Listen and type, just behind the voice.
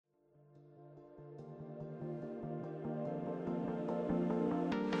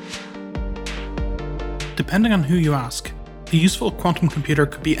Depending on who you ask, a useful quantum computer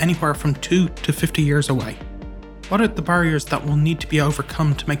could be anywhere from 2 to 50 years away. What are the barriers that will need to be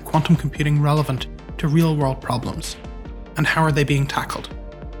overcome to make quantum computing relevant to real-world problems? And how are they being tackled?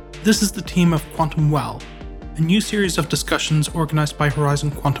 This is the team of Quantum Well, a new series of discussions organised by Horizon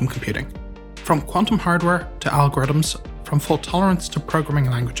Quantum Computing. From quantum hardware to algorithms, from fault tolerance to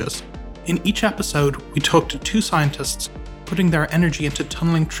programming languages. In each episode, we talk to two scientists putting their energy into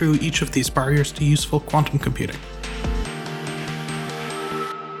tunneling through each of these barriers to useful quantum computing.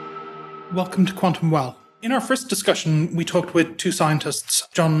 Welcome to Quantum Well. In our first discussion, we talked with two scientists,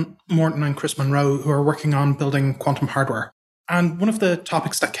 John Morton and Chris Monroe, who are working on building quantum hardware. And one of the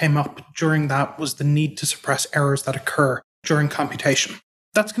topics that came up during that was the need to suppress errors that occur during computation.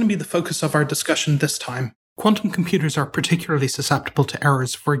 That's going to be the focus of our discussion this time. Quantum computers are particularly susceptible to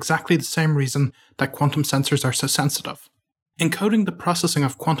errors for exactly the same reason that quantum sensors are so sensitive. Encoding the processing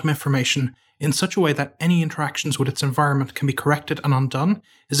of quantum information in such a way that any interactions with its environment can be corrected and undone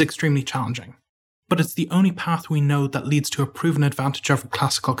is extremely challenging. But it's the only path we know that leads to a proven advantage over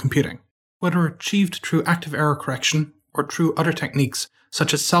classical computing. Whether achieved through active error correction or through other techniques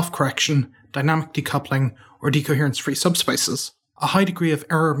such as self-correction, dynamic decoupling, or decoherence-free subspaces, a high degree of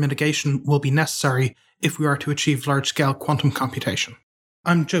error mitigation will be necessary if we are to achieve large-scale quantum computation.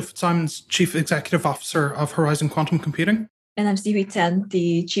 I'm Joe Fitzsimons, Chief Executive Officer of Horizon Quantum Computing. And I'm Sihui Tan,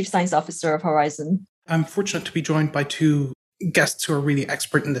 the Chief Science Officer of Horizon. I'm fortunate to be joined by two guests who are really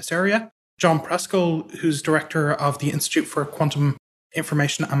expert in this area. John Preskill, who's Director of the Institute for Quantum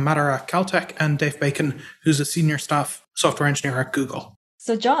Information and Matter at Caltech, and Dave Bacon, who's a Senior Staff Software Engineer at Google.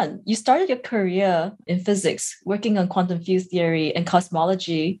 So John, you started your career in physics, working on quantum field theory and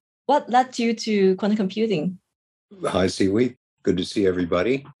cosmology. What led you to quantum computing? Hi, Sihui. Good to see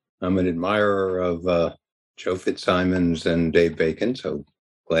everybody. I'm an admirer of Joe Fitzsimons and Dave Bacon, so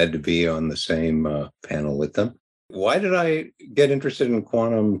glad to be on the same panel with them. Why did I get interested in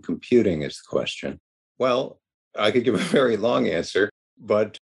quantum computing is the question. Well, I could give a very long answer,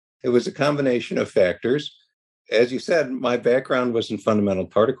 but it was a combination of factors. As you said, my background was in fundamental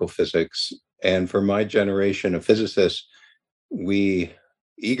particle physics, and for my generation of physicists, we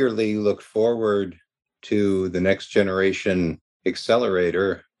eagerly looked forward to the next generation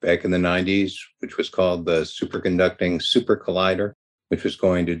accelerator back in the 90s, which was called the Superconducting Super Collider, which was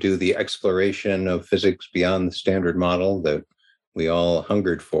going to do the exploration of physics beyond the standard model that we all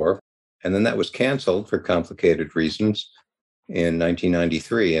hungered for. And then that was canceled for complicated reasons in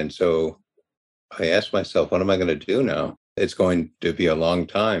 1993. And so I asked myself, what am I going to do now? It's going to be a long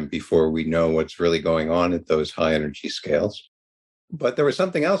time before we know what's really going on at those high energy scales. But there was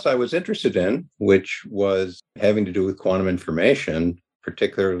something else I was interested in, which was having to do with quantum information,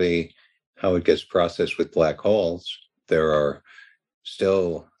 particularly how it gets processed with black holes. There are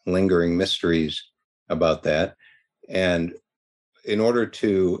still lingering mysteries about that. And in order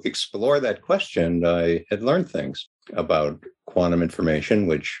to explore that question, I had learned things about quantum information,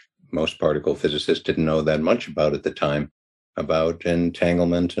 which most particle physicists didn't know that much about at the time, about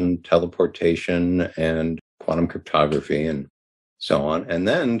entanglement and teleportation and quantum cryptography and so on. And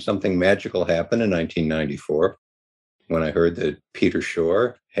then something magical happened in 1994 when I heard that Peter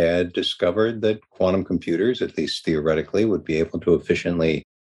Shor had discovered that quantum computers, at least theoretically, would be able to efficiently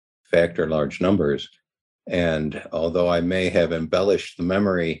factor large numbers. And although I may have embellished the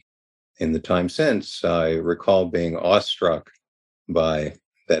memory in the time since, I recall being awestruck by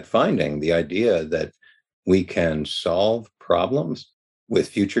that finding, the idea that we can solve problems with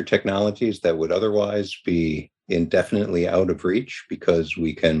future technologies that would otherwise be indefinitely out of reach because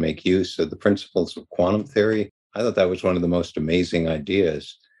we can make use of the principles of quantum theory. I thought that was one of the most amazing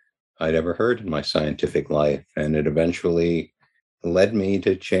ideas I'd ever heard in my scientific life. And it eventually led me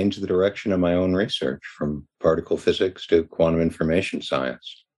to change the direction of my own research from particle physics to quantum information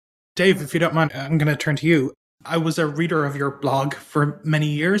science. Dave, if you don't mind, I'm going to turn to you. I was a reader of your blog for many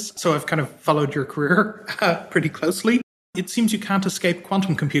years, so I've kind of followed your career pretty closely. It seems you can't escape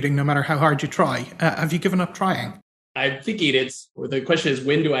quantum computing no matter how hard you try. Have you given up trying? I'm thinking the question is,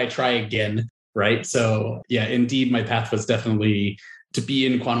 when do I try again? Right? So yeah, indeed, my path was definitely to be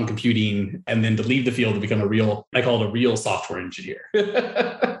in quantum computing and then to leave the field to become I call it a real software engineer.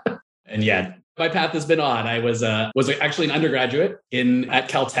 And yeah, my path has been odd. I was actually an undergraduate at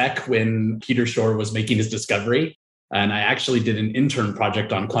Caltech when Peter Shor was making his discovery. And I actually did an intern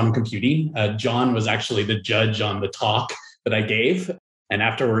project on quantum computing. John was actually the judge on the talk that I gave. And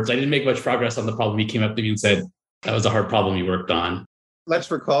afterwards, I didn't make much progress on the problem. He came up to me and said, that was a hard problem you worked on.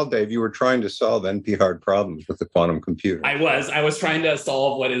 Let's recall, Dave, you were trying to solve NP-hard problems with the quantum computer. I was trying to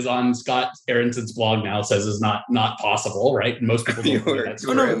solve what is on Scott Aronson's blog now says is not possible, right? And most people don't believe that's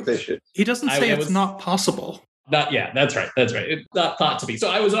ambitious. He doesn't say it's not possible. That's right. It's not thought to be.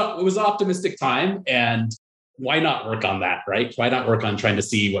 So it was optimistic time, and why not work on that, right? Why not work on trying to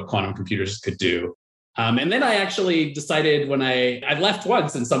see what quantum computers could do? And then I actually decided when I left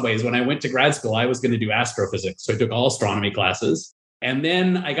once in some ways. When I went to grad school, I was going to do astrophysics. So I took all astronomy classes. And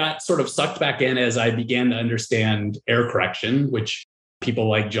then I got sort of sucked back in as I began to understand error correction, which people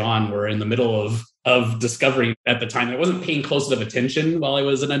like John were in the middle of discovering at the time. I wasn't paying close enough attention while I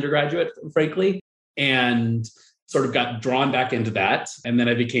was an undergraduate, frankly, and sort of got drawn back into that. And then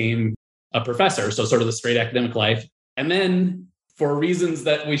I became a professor, so sort of the straight academic life. And then for reasons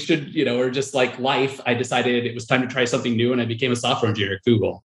that we should, are just like life, I decided it was time to try something new, and I became a software engineer at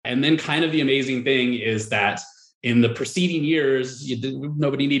Google. And then kind of the amazing thing is that in the preceding years,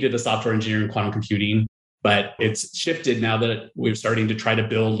 nobody needed a software engineer in quantum computing, but it's shifted now that we're starting to try to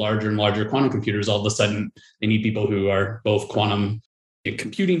build larger and larger quantum computers. All of a sudden, they need people who are both quantum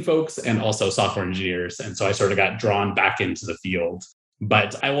computing folks and also software engineers. And so I sort of got drawn back into the field.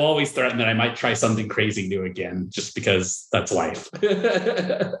 But I will always threaten that I might try something crazy new again, just because that's life.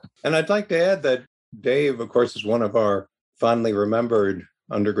 And I'd like to add that Dave, of course, is one of our fondly remembered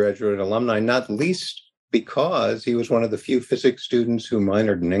undergraduate alumni, not least because he was one of the few physics students who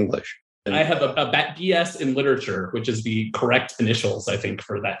minored in English. I have a BS in literature, which is the correct initials, I think,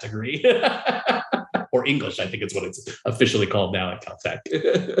 for that degree. Or English, I think it's what it's officially called now at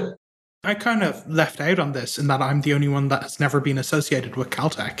Caltech. I kind of left out on this in that I'm the only one that has never been associated with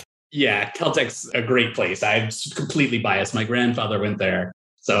Caltech. Yeah, Caltech's a great place. I'm completely biased. My grandfather went there.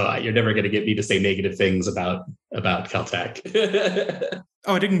 So you're never going to get me to say negative things about Caltech.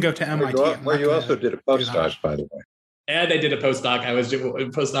 Oh, I didn't go to MIT. Where you also did a postdoc, by the way. And I did a postdoc. I was doing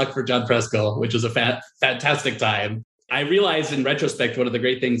a postdoc for John Preskill, which was a fantastic time. I realized in retrospect, one of the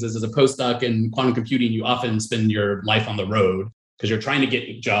great things is as a postdoc in quantum computing, you often spend your life on the road because you're trying to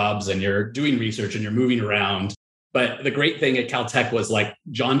get jobs and you're doing research and you're moving around. But the great thing at Caltech was like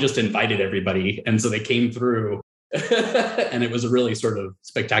John just invited everybody. And so they came through. And it was a really sort of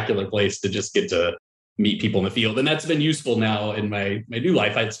spectacular place to just get to meet people in the field. And that's been useful now in my new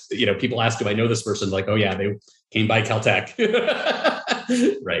life. People ask if I know this person, like, oh yeah, they came by Caltech.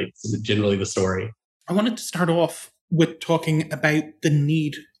 Right. It's generally the story. I wanted to start off with talking about the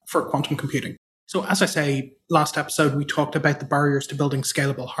need for quantum computing. So as I say, last episode, we talked about the barriers to building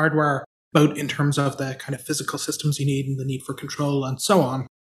scalable hardware, both in terms of the kind of physical systems you need and the need for control and so on.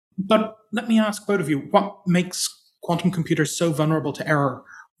 But let me ask both of you, what makes quantum computers so vulnerable to error?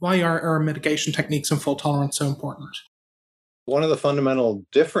 Why are error mitigation techniques and fault tolerance so important? One of the fundamental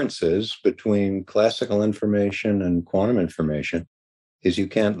differences between classical information and quantum information is you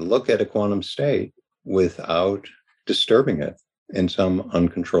can't look at a quantum state without disturbing it in some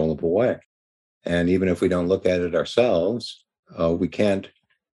uncontrollable way. And even if we don't look at it ourselves, we can't,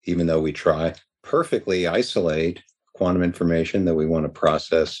 even though we try, perfectly isolate quantum information that we want to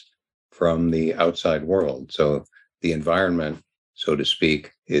process from the outside world. So the environment, so to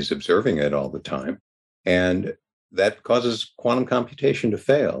speak, is observing it all the time. And that causes quantum computation to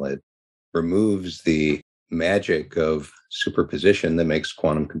fail. It removes the magic of superposition that makes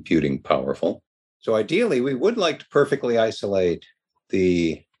quantum computing powerful. So ideally, we would like to perfectly isolate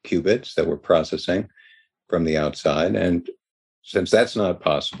the qubits that we're processing from the outside. And since that's not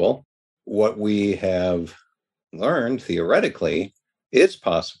possible, what we have learned theoretically is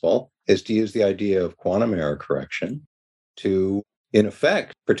possible is to use the idea of quantum error correction to, in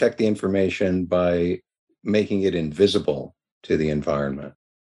effect, protect the information by making it invisible to the environment.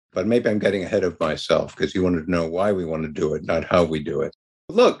 But maybe I'm getting ahead of myself because you wanted to know why we want to do it, not how we do it.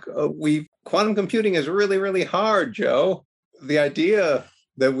 Look, quantum computing is really, really hard, Joe. The idea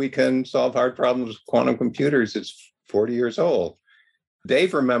that we can solve hard problems with quantum computers is 40 years old.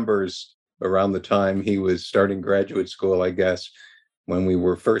 Dave remembers around the time he was starting graduate school, I guess, when we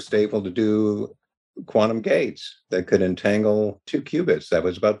were first able to do quantum gates that could entangle 2 qubits. That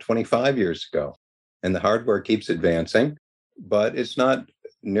was about 25 years ago. And the hardware keeps advancing, but it's not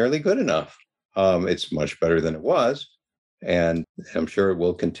nearly good enough. It's much better than it was, and I'm sure it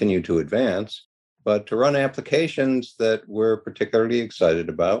will continue to advance. But to run applications that we're particularly excited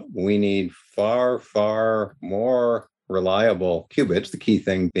about, we need far, far more reliable qubits, the key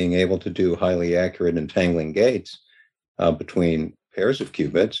thing being able to do highly accurate entangling gates between pairs of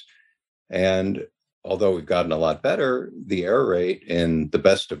qubits. And although we've gotten a lot better, the error rate in the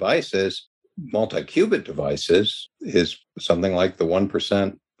best devices, multi-qubit devices, is something like the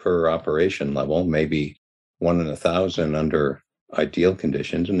 1% per operation level, maybe 1 in 1,000 under ideal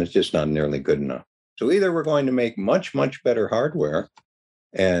conditions, and it's just not nearly good enough. So either we're going to make much, much better hardware,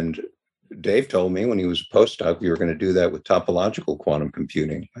 and Dave told me when he was a postdoc, we were going to do that with topological quantum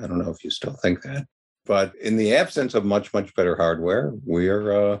computing. I don't know if you still think that. But in the absence of much, much better hardware,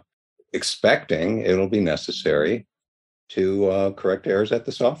 we're expecting it'll be necessary to correct errors at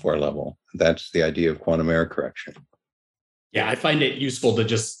the software level. That's the idea of quantum error correction. Yeah, I find it useful to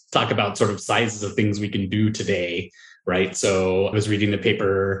just talk about sort of sizes of things we can do today, right? So I was reading a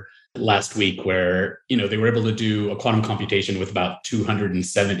paper last week where, they were able to do a quantum computation with about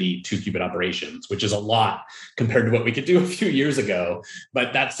 270 two-qubit operations, which is a lot compared to what we could do a few years ago.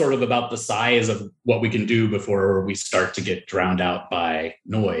 But that's sort of about the size of what we can do before we start to get drowned out by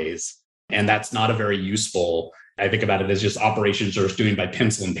noise. And that's not a very useful, I think about it as just operations are doing by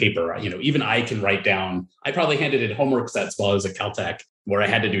pencil and paper. Even I can write down, I probably handed in homework sets while I was at Caltech where I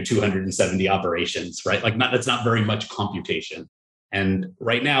had to do 270 operations, right? That's not very much computation. And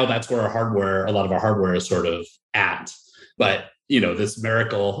right now, that's where a lot of our hardware is sort of at. But, this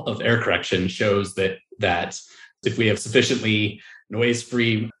miracle of error correction shows that if we have sufficiently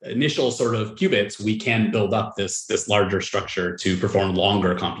noise-free initial sort of qubits, we can build up this larger structure to perform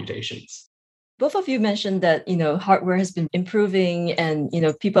longer computations. Both of you mentioned that, hardware has been improving and,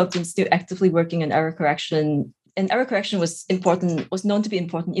 people have been still actively working on error correction. And error correction was known to be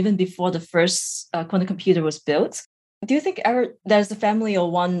important even before the first quantum computer was built. Do you think there's a family or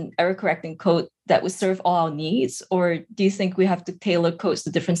one error correcting code that would serve all our needs? Or do you think we have to tailor codes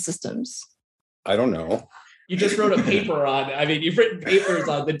to different systems? I don't know. You just wrote a paper you've written papers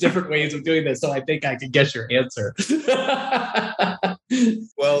on the different ways of doing this, so I think I can guess your answer.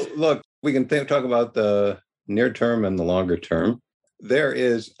 Well, look, we can talk about the near term and the longer term. There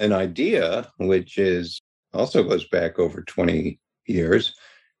is an idea, which also goes back over 20 years,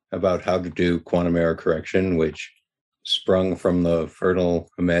 about how to do quantum error correction, which sprung from the fertile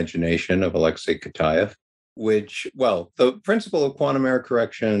imagination of Alexei Kitaev, the principle of quantum error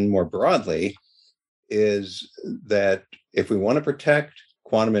correction more broadly is that if we want to protect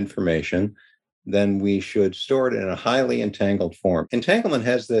quantum information, then we should store it in a highly entangled form. Entanglement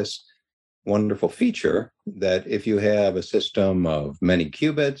has this wonderful feature that if you have a system of many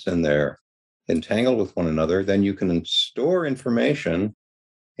qubits and they're entangled with one another, then you can store information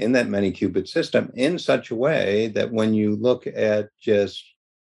in that many qubit system in such a way that when you look at just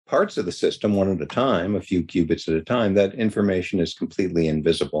parts of the system one at a time, a few qubits at a time, that information is completely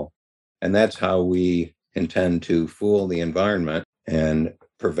invisible. And that's how we intend to fool the environment and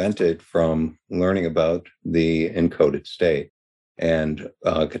prevent it from learning about the encoded state. And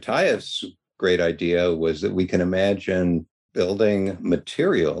Kitaev's great idea was that we can imagine building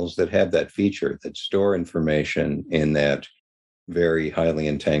materials that have that feature, that store information in that very highly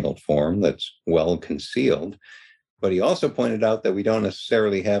entangled form that's well concealed. But he also pointed out that we don't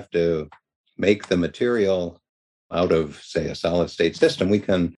necessarily have to make the material out of, say, a solid state system. We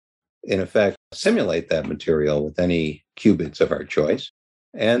can, in effect, simulate that material with any qubits of our choice.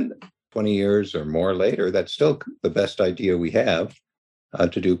 And 20 years or more later, that's still the best idea we have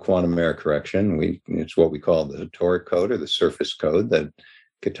to do quantum error correction. It's what we call the toric code or the surface code that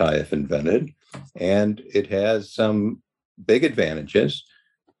Kitaev invented. And it has some big advantages.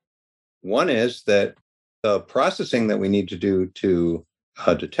 One is that the processing that we need to do to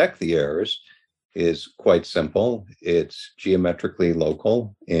detect the errors is quite simple. It's geometrically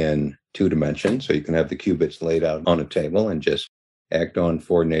local in 2 dimensions. So you can have the qubits laid out on a table and just act on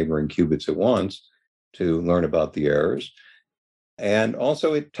 4 neighboring qubits at once to learn about the errors. And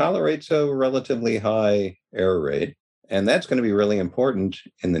also it tolerates a relatively high error rate. And that's going to be really important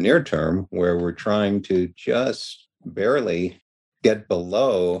in the near term, where we're trying to just barely get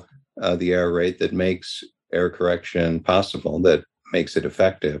below the error rate that makes error correction possible, that makes it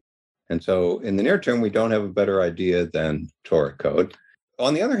effective. And so in the near term, we don't have a better idea than toric code.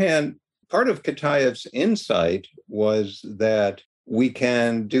 On the other hand, part of Kitaev's insight was that we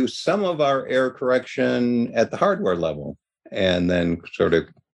can do some of our error correction at the hardware level and then sort of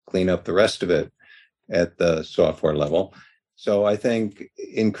clean up the rest of it at the software level. So I think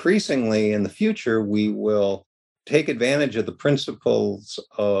increasingly in the future, we will take advantage of the principles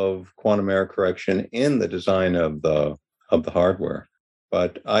of quantum error correction in the design of the hardware.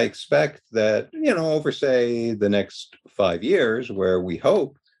 But I expect that, over, say, the next 5 years, where we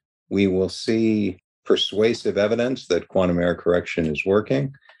hope we will see persuasive evidence that quantum error correction is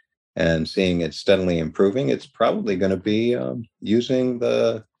working and seeing it steadily improving, it's probably going to be using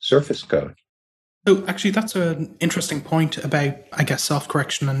the surface code. So actually, that's an interesting point about, I guess,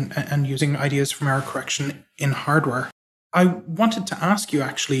 self-correction and using ideas from error correction in hardware. I wanted to ask you,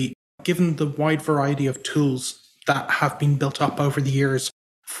 actually, given the wide variety of tools that have been built up over the years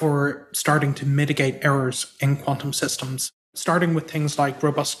for starting to mitigate errors in quantum systems, starting with things like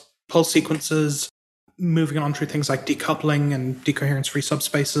robust pulse sequences, moving on through things like decoupling and decoherence-free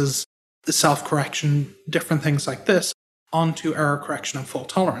subspaces, the self-correction, different things like this, onto error correction and fault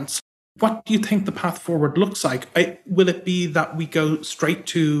tolerance. What do you think the path forward looks like? Will it be that we go straight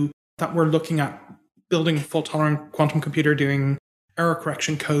to that we're looking at building a fault-tolerant quantum computer doing error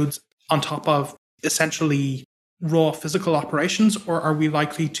correction codes on top of essentially raw physical operations, or are we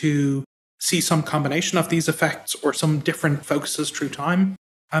likely to see some combination of these effects or some different focuses through time?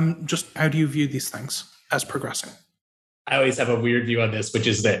 Just how do you view these things as progressing? I always have a weird view on this, which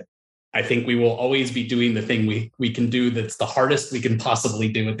is that I think we will always be doing the thing we can do that's the hardest we can possibly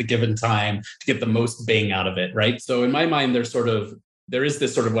do at the given time to get the most bang out of it, right? So in my mind, there is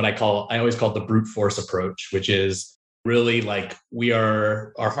this sort of what I always call the brute force approach, which is really like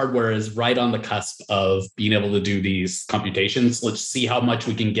our hardware is right on the cusp of being able to do these computations. Let's see how much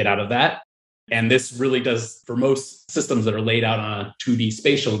we can get out of that. And this really does, for most systems that are laid out on a 2D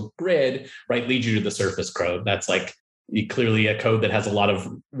spatial grid, right, lead you to the surface code. That's like clearly a code that has a lot of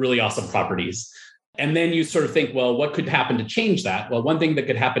really awesome properties. And then you sort of think, well, what could happen to change that? Well, one thing that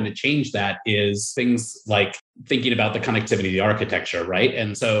could happen to change that is things like thinking about the connectivity of the architecture, right?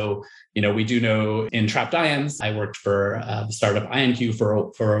 And so, we do know in trapped ions, I worked for the startup IonQ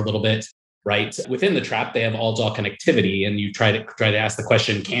for a little bit, right? Within the trap, they have all-to-all connectivity, and you try to ask the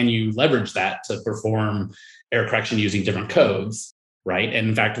question, can you leverage that to perform error correction using different codes? Right. And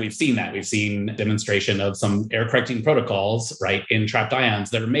in fact, we've seen that. We've seen demonstration of some error correcting protocols, right, in trapped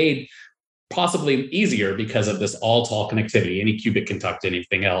ions that are made possibly easier because of this all-to-all connectivity. Any qubit can talk to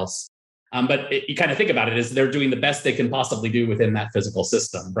anything else. But you kind of think about it as they're doing the best they can possibly do within that physical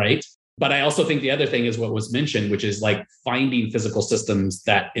system, right? But I also think the other thing is what was mentioned, which is like finding physical systems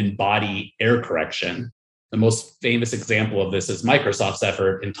that embody error correction. The most famous example of this is Microsoft's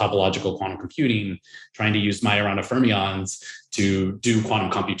effort in topological quantum computing, trying to use Majorana fermions to do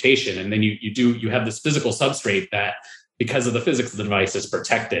quantum computation. And then you have this physical substrate that, because of the physics of the device, is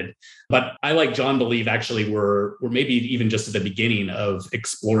protected. But I, like John, believe actually we're maybe even just at the beginning of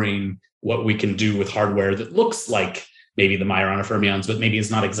exploring what we can do with hardware that looks like maybe the Majorana fermions, but maybe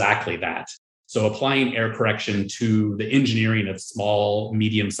it's not exactly that. So applying error correction to the engineering of small,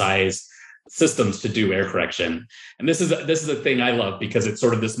 medium-sized systems to do error correction. And this is a thing I love because it's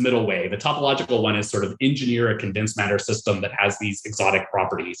sort of this middle way. The topological one is sort of engineer a condensed matter system that has these exotic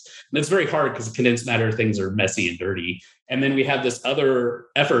properties. And it's very hard because condensed matter things are messy and dirty. And then we have this other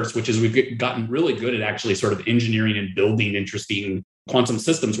efforts, which is we've gotten really good at actually sort of engineering and building interesting quantum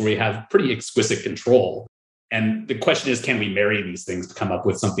systems where we have pretty exquisite control. And the question is, can we marry these things to come up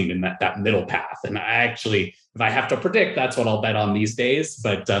with something in that middle path? And I actually, if I have to predict, that's what I'll bet on these days.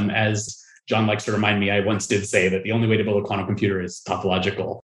 But as John likes to remind me, I once did say that the only way to build a quantum computer is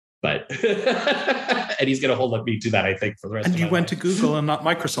topological. But and he's going to hold up me to that, I think, for the rest of my life. And you went to Google and not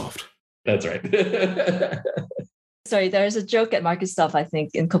Microsoft. That's right. Sorry, there's a joke at Microsoft, I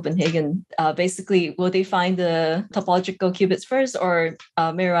think, in Copenhagen. Basically, will they find the topological qubits first or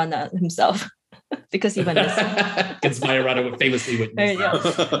Majorana himself? Because he went missing. Because Majorana famously went missing.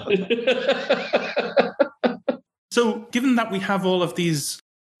 So given that we have all of these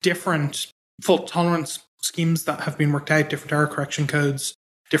different fault tolerance schemes that have been worked out, different error correction codes,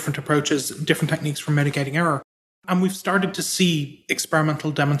 different approaches, different techniques for mitigating error, and we've started to see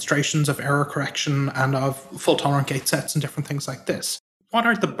experimental demonstrations of error correction and of fault-tolerant gate sets and different things like this, what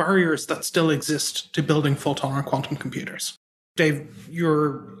are the barriers that still exist to building fault-tolerant quantum computers? Dave,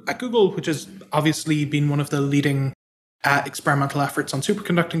 you're at Google, which has obviously been one of the leading experimental efforts on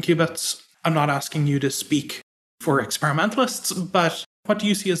superconducting qubits. I'm not asking you to speak for experimentalists, but what do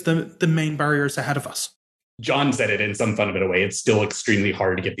you see as the main barriers ahead of us? John said it in some fundamental way. It's still extremely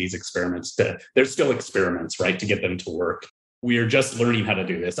hard to get these experiments there's still experiments, right, to get them to work. We are just learning how to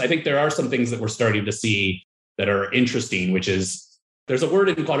do this. I think there are some things that we're starting to see that are interesting, which is there's a word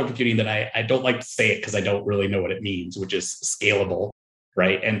in quantum computing that I don't like to say it because I don't really know what it means, which is scalable,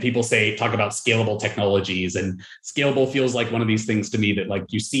 right? And people talk about scalable technologies, and scalable feels like one of these things to me that like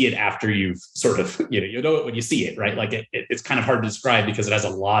you see it after you've sort of, you know it when you see it, right? Like it's kind of hard to describe because it has a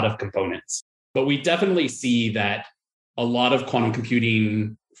lot of components. But we definitely see that a lot of quantum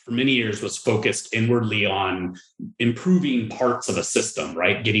computing for many years was focused inwardly on improving parts of a system,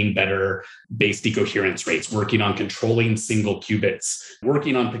 right? Getting better base decoherence rates, working on controlling single qubits,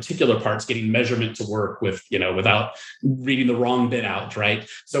 working on particular parts, getting measurement to work with, without reading the wrong bit out, right?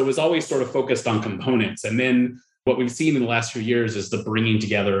 So it was always sort of focused on components. And then what we've seen in the last few years is the bringing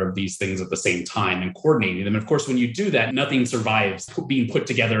together of these things at the same time and coordinating them. And of course, when you do that, nothing survives being put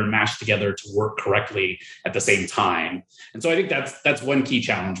together and mashed together to work correctly at the same time. And so I think that's one key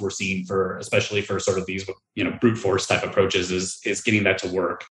challenge we're seeing especially for sort of these, brute force type approaches is getting that to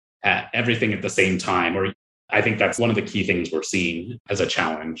work at everything at the same time. Or I think that's one of the key things we're seeing as a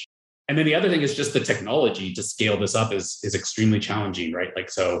challenge. And then the other thing is just the technology to scale this up is extremely challenging, right?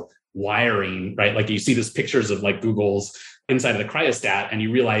 Like, so wiring, right? Like you see these pictures of like Google's inside of the cryostat and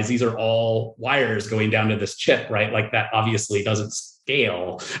you realize these are all wires going down to this chip, right? Like that obviously doesn't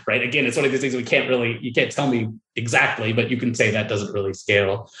scale, right? Again, it's one of these things you can't tell me exactly, but you can say that doesn't really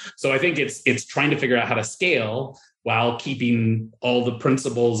scale. So I think it's trying to figure out how to scale while keeping all the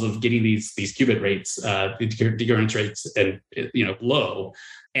principles of getting these qubit rates, decoherence rates, and low.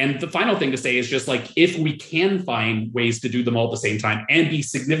 And the final thing to say is just like, if we can find ways to do them all at the same time and be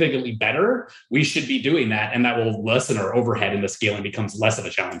significantly better, we should be doing that. And that will lessen our overhead and the scaling becomes less of a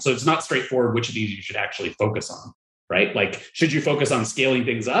challenge. So it's not straightforward which of these you should actually focus on, right? Like, should you focus on scaling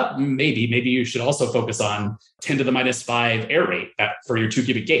things up? Maybe you should also focus on 10 to the minus 5 error rate for your 2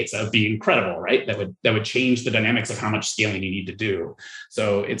 qubit gates. That would be incredible, right? That would change the dynamics of how much scaling you need to do.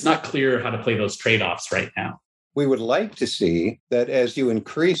 So it's not clear how to play those trade-offs right now. We would like to see that as you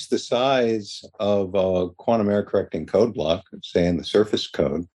increase the size of a quantum error correcting code block, say in the surface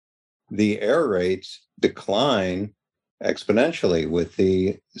code, the error rates decline exponentially with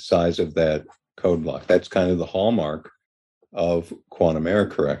the size of that code block. That's kind of the hallmark of quantum error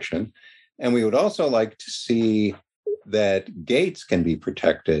correction. And we would also like to see that gates can be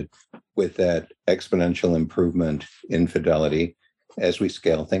protected with that exponential improvement in fidelity as we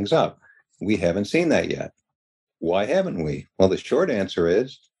scale things up. We haven't seen that yet. Why haven't we? Well, the short answer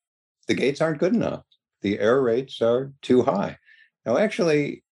is the gates aren't good enough. The error rates are too high. Now,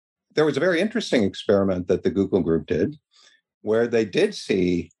 actually, there was a very interesting experiment that the Google group did where they did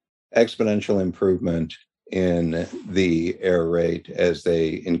see exponential improvement in the error rate as they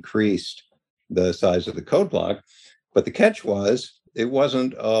increased the size of the code block. But the catch was it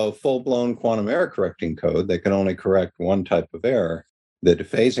wasn't a full-blown quantum error correcting code that can only correct one type of error, the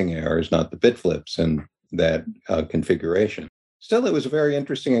dephasing errors, not the bit flips and that configuration. Still, it was a very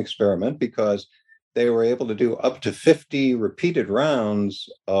interesting experiment because they were able to do up to 50 repeated rounds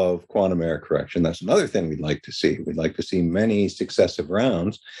of quantum error correction. That's another thing we'd like to see. We'd like to see many successive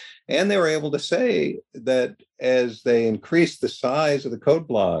rounds. And they were able to say that as they increased the size of the code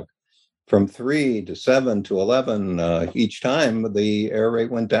block from 3 to 7 to 11 each time, the error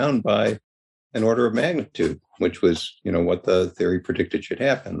rate went down by an order of magnitude, which was, what the theory predicted should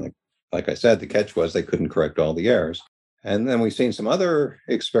happen. Like I said, the catch was they couldn't correct all the errors. And then we've seen some other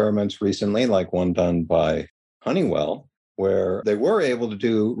experiments recently, like one done by Honeywell, where they were able to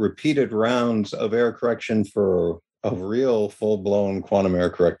do repeated rounds of error correction for a real full-blown quantum error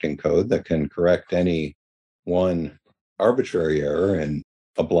correcting code that can correct any one arbitrary error in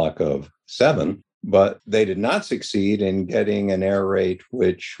a block of 7. But they did not succeed in getting an error rate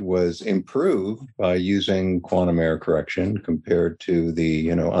which was improved by using quantum error correction compared to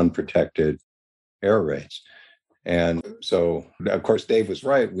the unprotected error rates. And so, of course, Dave was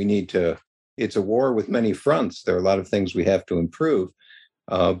right. It's a war with many fronts. There are a lot of things we have to improve.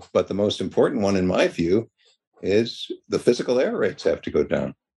 But the most important one, in my view, is the physical error rates have to go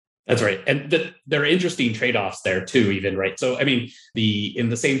down. That's right. And there are interesting trade-offs there too, even, right? So, I mean, in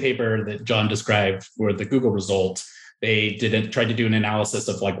the same paper that John described for the Google result, they tried to do an analysis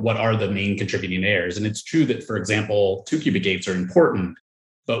of like, what are the main contributing errors? And it's true that, for example, 2 qubit gates are important.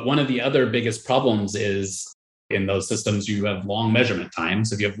 But one of the other biggest problems is in those systems, you have long measurement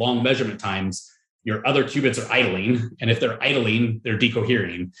times. If you have long measurement times, your other qubits are idling. And if they're idling, they're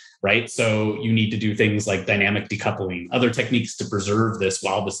decohering, right? So you need to do things like dynamic decoupling, other techniques to preserve this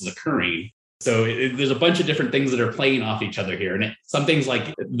while this is occurring. So there's a bunch of different things that are playing off each other here. And some things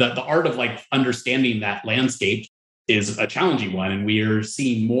like the art of like understanding that landscape is a challenging one. And we are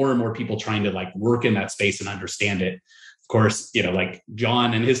seeing more and more people trying to like work in that space and understand it. Of course, like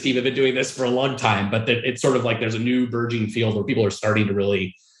John and his team have been doing this for a long time, but it's sort of like there's a new burgeoning field where people are starting to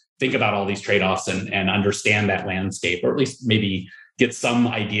really think about all these trade-offs and understand that landscape, or at least maybe get some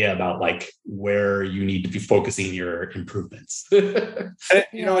idea about like where you need to be focusing your improvements.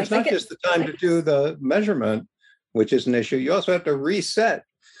 It's not just the time to do the measurement, which is an issue. You also have to reset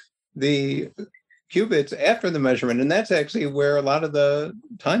the qubits after the measurement. And that's actually where a lot of the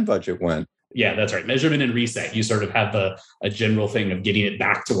time budget went. Yeah, that's right. Measurement and reset. You sort of have a general thing of getting it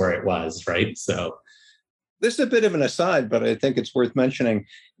back to where it was, right? So this is a bit of an aside, but I think it's worth mentioning.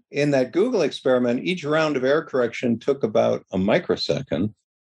 In that Google experiment, each round of error correction took about a microsecond.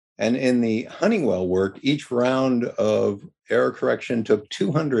 And in the Honeywell work, each round of error correction took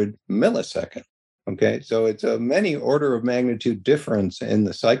 200 milliseconds. Okay, so it's a many order of magnitude difference in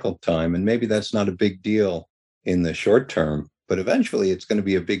the cycle time. And maybe that's not a big deal in the short term, but eventually it's going to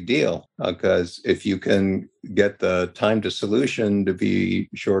be a big deal because if you can get the time to solution to be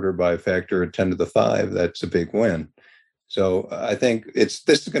shorter by a factor of 10 to the 5, that's a big win. So I think this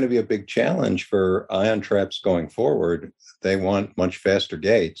is going to be a big challenge for ion traps going forward. They want much faster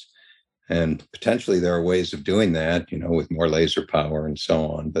gates. And potentially there are ways of doing that, with more laser power and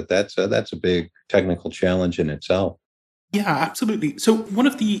so on. But that's a big technical challenge in itself. Yeah, absolutely. So one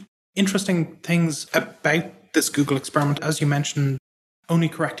of the interesting things about this Google experiment, as you mentioned, only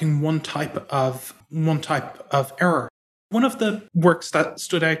correcting one type of error. One of the works that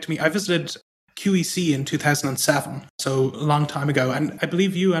stood out to me, I visited QEC in 2007, so a long time ago, and I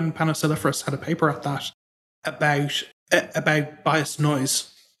believe you and Panos Iliferis had a paper at that about bias noise.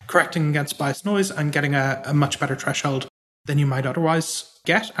 Correcting against bias noise and getting a much better threshold than you might otherwise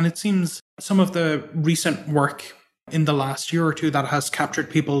get. And it seems some of the recent work in the last year or two that has captured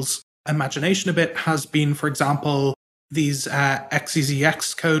people's imagination a bit has been, for example, these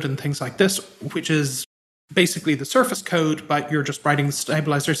XEZX code and things like this, which is basically the surface code, but you're just writing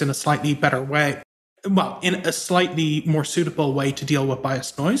stabilizers in a slightly better way. Well, in a slightly more suitable way to deal with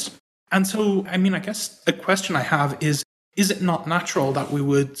bias noise. And so, I guess the question I have is it not natural that we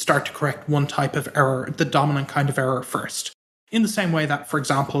would start to correct one type of error, the dominant kind of error first? In the same way that, for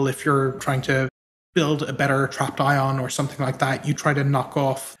example, if you're trying to build a better trapped ion or something like that, you try to knock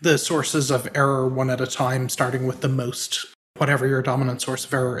off the sources of error one at a time, starting with the most, whatever your dominant source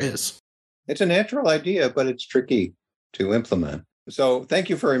of error is. It's a natural idea, but it's tricky to implement. So thank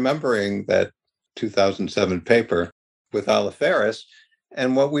you for remembering that 2007 paper with Iliferis.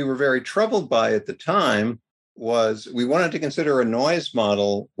 And what we were very troubled by at the time was we wanted to consider a noise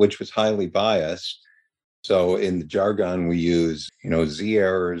model which was highly biased. So in the jargon we use, Z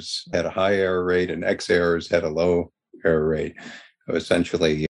errors had a high error rate and X errors had a low error rate. So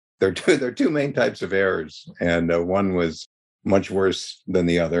essentially, there are two main types of errors, and one was much worse than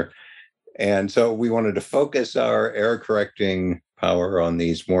the other. And so we wanted to focus our error correcting power on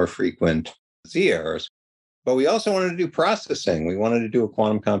these more frequent Z errors. But we also wanted to do processing. We wanted to do a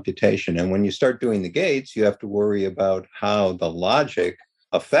quantum computation. And when you start doing the gates, you have to worry about how the logic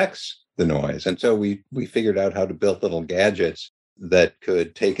affects the noise. And so we figured out how to build little gadgets that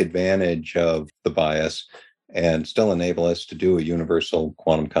could take advantage of the bias and still enable us to do a universal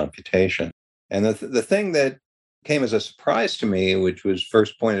quantum computation. And the thing that came as a surprise to me, which was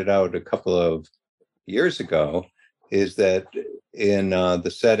first pointed out a couple of years ago, is that in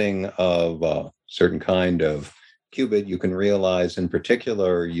the setting of a certain kind of qubit, you can realize, in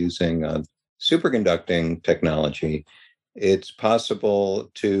particular, using superconducting technology, it's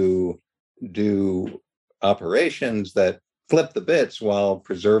possible to do operations that flip the bits while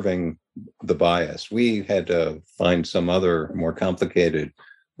preserving the bias. We had to find some other more complicated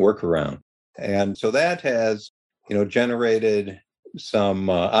workaround. And so that has, generated some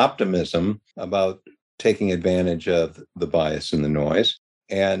optimism about taking advantage of the bias and the noise.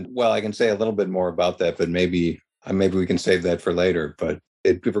 And I can say a little bit more about that, but maybe we can save that for later. But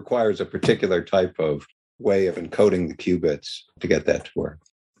it requires a particular type of way of encoding the qubits to get that to work.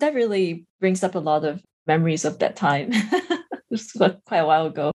 That really brings up a lot of memories of that time. It was quite a while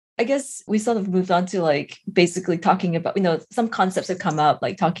ago. I guess we sort of moved on to basically talking about, some concepts that come up,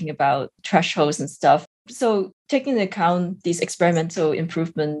 like talking about thresholds and stuff. So taking into account these experimental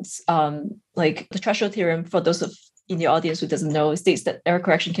improvements, like the threshold theorem, for those in the audience who doesn't know, states that error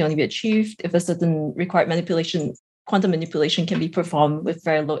correction can only be achieved if a certain required quantum manipulation can be performed with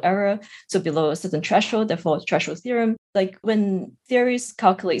very low error, so below a certain threshold, therefore threshold theorem. Like when theories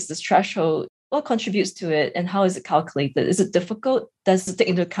calculates this threshold, what contributes to it and how is it calculated? Is it difficult? Does it take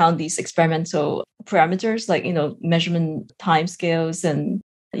into account these experimental parameters like, measurement timescales and,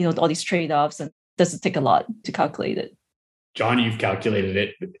 all these trade-offs? And does it take a lot to calculate it? John, you've calculated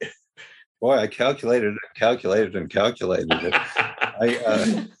it. Boy, I calculated it.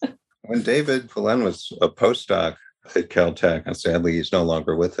 When David Poulin was a postdoc at Caltech, and sadly he's no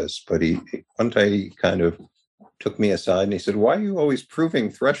longer with us, but one day he kind of took me aside and he said, "Why are you always proving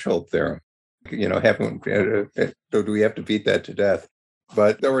threshold theorem? Do we have to beat that to death?"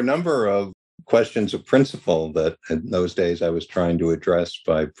 But there were a number of questions of principle that in those days I was trying to address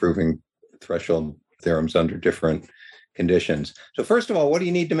by proving threshold theorems under different conditions. So first of all, what do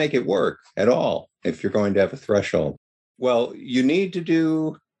you need to make it work at all if you're going to have a threshold? Well, you need to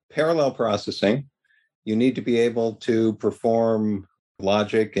do parallel processing. You need to be able to perform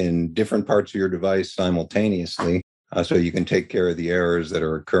logic in different parts of your device simultaneously. So you can take care of the errors that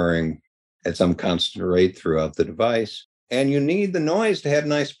are occurring at some constant rate throughout the device. And you need the noise to have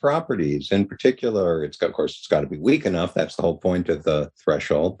nice properties. In particular, it's got to be weak enough. That's the whole point of the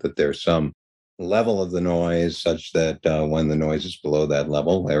threshold, that there's some level of the noise such that when the noise is below that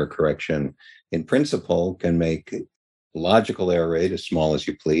level, error correction in principle can make logical error rate as small as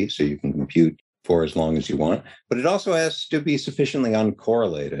you please, so you can compute for as long as you want. But it also has to be sufficiently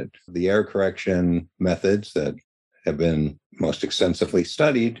uncorrelated. The error correction methods that have been most extensively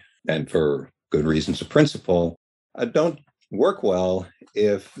studied, and for good reasons of principle, don't work well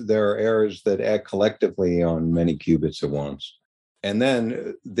if there are errors that act collectively on many qubits at once. And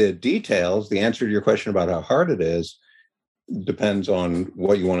then the details, the answer to your question about how hard it is, depends on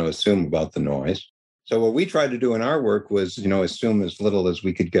what you want to assume about the noise. So what we tried to do in our work was, assume as little as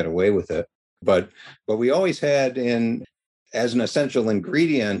we could get away with it. But we always had as an essential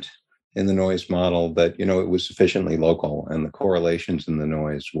ingredient in the noise model that, it was sufficiently local and the correlations in the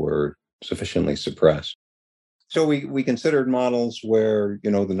noise were sufficiently suppressed. So we considered models where, the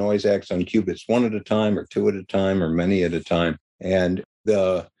noise acts on qubits one at a time or two at a time or many at a time. And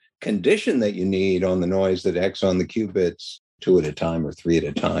the condition that you need on the noise that acts on the qubits two at a time or three at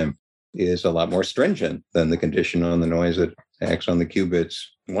a time is a lot more stringent than the condition on the noise that acts on the qubits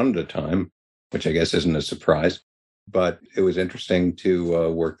one at a time, which I guess isn't a surprise. But it was interesting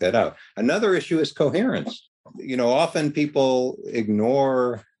to work that out. Another issue is coherence. Often people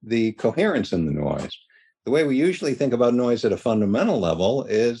ignore the coherence in the noise. The way we usually think about noise at a fundamental level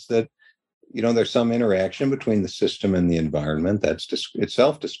is that, there's some interaction between the system and the environment that's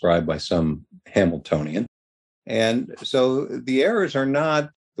itself described by some Hamiltonian. And so the errors are not,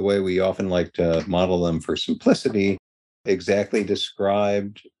 the way we often like to model them for simplicity, exactly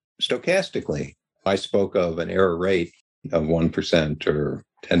described stochastically. I spoke of an error rate of 1% or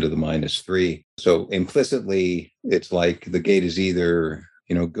 10 to the minus 3. So implicitly, it's like the gate is either,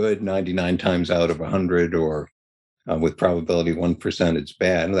 good 99 times out of 100, or with probability 1%, it's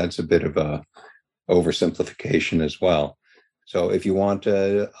bad. That's a bit of a oversimplification as well. So if you want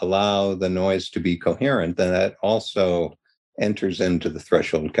to allow the noise to be coherent, then that also enters into the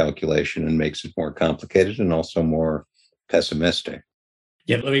threshold calculation and makes it more complicated and also more pessimistic.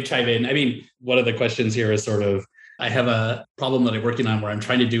 Yeah, let me chime in. I mean, one of the questions here is sort of, I have a problem that I'm working on where I'm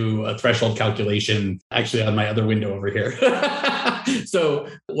trying to do a threshold calculation actually on my other window over here. So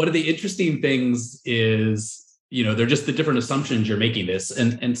one of the interesting things is, they're just the different assumptions you're making this.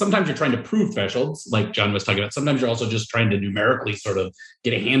 And sometimes you're trying to prove thresholds, like John was talking about. Sometimes you're also just trying to numerically sort of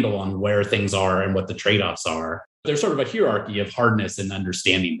get a handle on where things are and what the trade-offs are. There's sort of a hierarchy of hardness in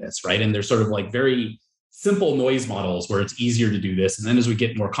understanding this, right? And there's sort of like very simple noise models where it's easier to do this. And then as we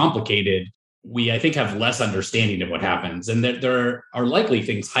get more complicated, we, I think, have less understanding of what happens. And there are likely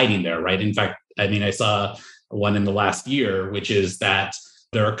things hiding there, right? In fact, I saw one in the last year, which is that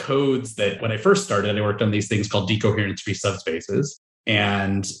there are codes that when I first started, I worked on these things called decoherence-free subspaces.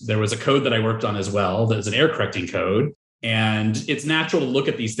 And there was a code that I worked on as well that was an error correcting code. And it's natural to look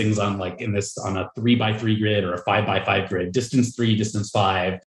at these things on a 3x3 grid or a 5x5 grid, distance 3, distance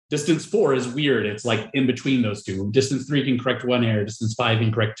 5. Distance 4 is weird. It's like in between those two. Distance 3 can correct one error. Distance 5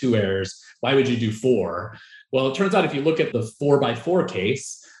 can correct two errors. Why would you do 4? Well, it turns out if you look at the 4x4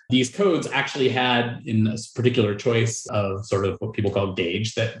 case, these codes actually had in a particular choice of sort of what people call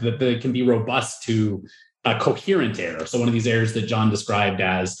gauge that they can be robust to a coherent error. So one of these errors that John described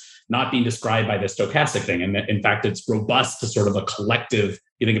as not being described by the stochastic thing. And in fact, it's robust to sort of a collective,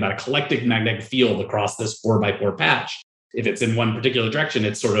 you think about a collective magnetic field across this 4x4 patch. If it's in one particular direction,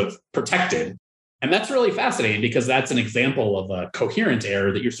 it's sort of protected. And that's really fascinating because that's an example of a coherent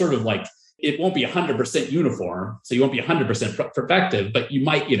error that you're sort of like, it won't be 100% uniform. So you won't be 100% perfective, but you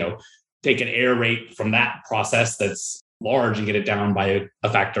might, take an error rate from that process that's large and get it down by a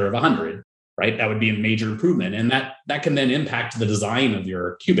factor of 100, right? That would be a major improvement. And that can then impact the design of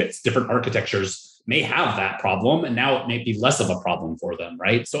your qubits. Different architectures may have that problem, and now it may be less of a problem for them,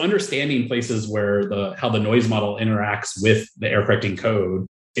 right? So understanding places where how the noise model interacts with the error correcting code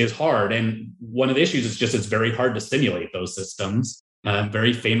is hard. And one of the issues is just it's very hard to simulate those systems.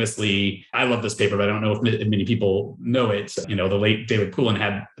 Very famously, I love this paper, but I don't know if many people know it. The late David Poulin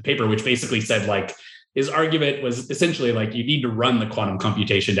had a paper which basically said, like, his argument was essentially like you need to run the quantum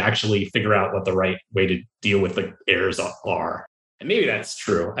computation to actually figure out what the right way to deal with the errors are. And maybe that's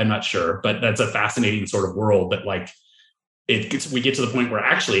true. I'm not sure, but that's a fascinating sort of world that we get to the point where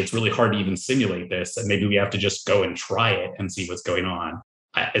actually it's really hard to even simulate this. And maybe we have to just go and try it and see what's going on.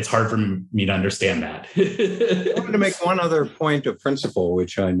 It's hard for me to understand that. I wanted to make one other point of principle,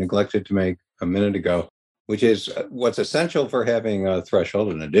 which I neglected to make a minute ago, which is what's essential for having a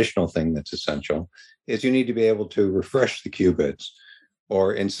threshold. An additional thing that's essential is you need to be able to refresh the qubits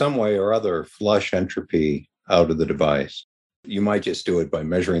or in some way or other flush entropy out of the device. You might just do it by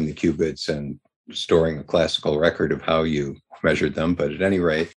measuring the qubits and storing a classical record of how you measured them. But at any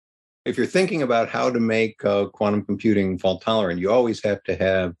rate, if you're thinking about how to make quantum computing fault tolerant, you always have to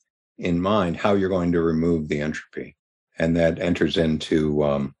have in mind how you're going to remove the entropy. And that enters into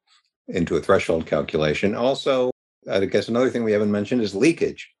a threshold calculation. Also, I guess another thing we haven't mentioned is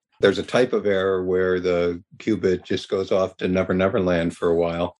leakage. There's a type of error where the qubit just goes off to Never Never Land for a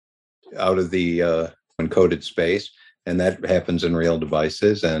while out of the encoded space. And that happens in real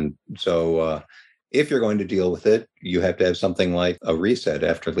devices. And so if you're going to deal with it, you have to have something like a reset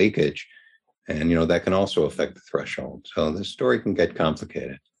after leakage. And, that can also affect the threshold. So the story can get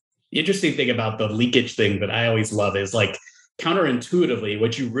complicated. The interesting thing about the leakage thing that I always love is like counterintuitively,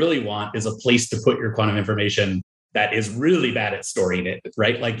 what you really want is a place to put your quantum information that is really bad at storing it,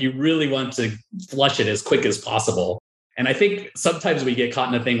 right? Like you really want to flush it as quick as possible. And I think sometimes we get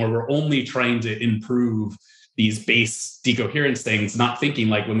caught in a thing where we're only trying to improve these base decoherence things, not thinking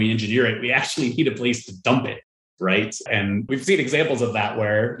like when we engineer it, we actually need a place to dump it, right? And we've seen examples of that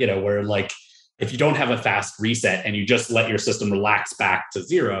where like if you don't have a fast reset and you just let your system relax back to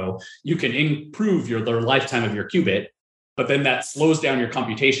zero, you can improve the lifetime of your qubit, but then that slows down your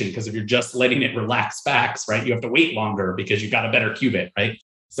computation because if you're just letting it relax back, right, you have to wait longer because you've got a better qubit, right?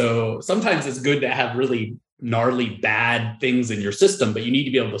 So sometimes it's good to have really gnarly bad things in your system, but you need to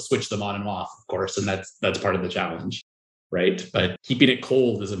be able to switch them on and off, of course, and that's part of the challenge, right? But keeping it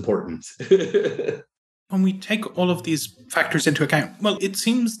cold is important. When we take all of these factors into account, well, it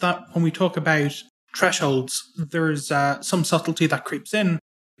seems that when we talk about thresholds, there's some subtlety that creeps in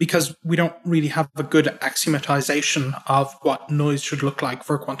because we don't really have a good axiomatization of what noise should look like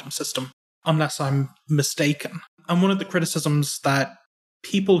for a quantum system, unless I'm mistaken. And one of the criticisms that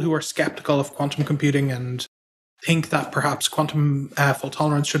people who are skeptical of quantum computing and think that perhaps quantum fault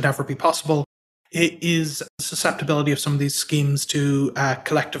tolerance should never be possible, it is susceptibility of some of these schemes to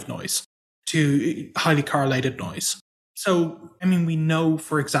collective noise, to highly correlated noise. So, we know,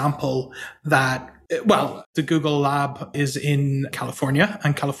 for example, that, the Google lab is in California,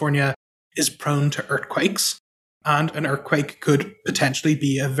 and California is prone to earthquakes. And an earthquake could potentially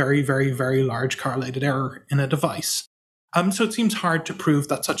be a very, very, very large correlated error in a device. So it seems hard to prove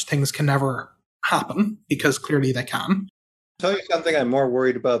that such things can never happen, because clearly they can. I'll tell you something I'm more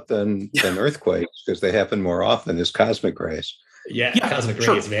worried about than earthquakes, because they happen more often, is cosmic rays. Yeah, cosmic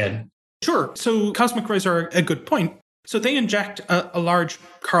rays, man. Sure. So cosmic rays are a good point. So they inject a large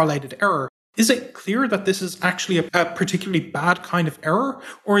correlated error. Is it clear that this is actually a particularly bad kind of error?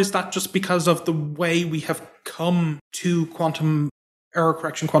 Or is that just because of the way we have come to quantum error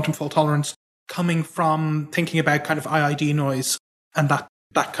correction, quantum fault tolerance, coming from thinking about kind of IID noise and that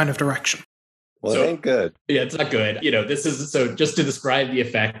kind of direction? Well, it ain't good. Yeah, it's not good. This is, so just to describe the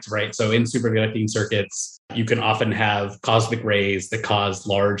effect, right? So in superconducting circuits, you can often have cosmic rays that cause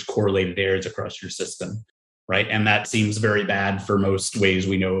large correlated errors across your system, right? And that seems very bad for most ways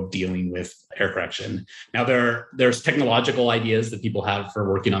we know of dealing with error correction. Now, there's technological ideas that people have for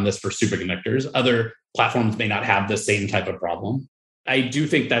working on this for superconductors. Other platforms may not have the same type of problem. I do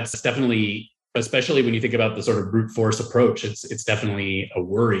think that's definitely, especially when you think about the sort of brute force approach, it's definitely a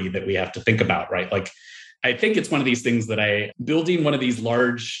worry that we have to think about, right? Like, I think it's one of these things that building one of these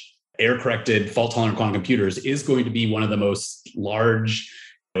large error-corrected fault-tolerant quantum computers is going to be one of the most large,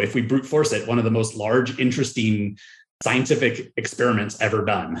 if we brute force it, one of the most large, interesting scientific experiments ever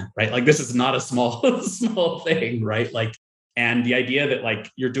done, right? Like, this is not a small thing, right? Like, and the idea that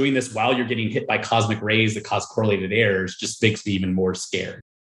like you're doing this while you're getting hit by cosmic rays that cause correlated errors just makes me even more scared.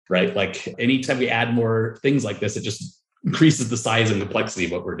 Right? Like anytime we add more things like this, it just increases the size and complexity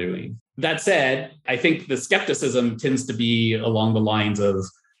of what we're doing. That said, I think the skepticism tends to be along the lines of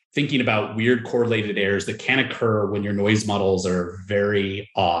thinking about weird correlated errors that can occur when your noise models are very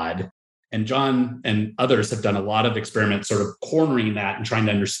odd. And John and others have done a lot of experiments sort of cornering that and trying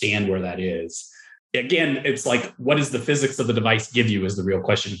to understand where that is. Again, it's like, what does the physics of the device give you is the real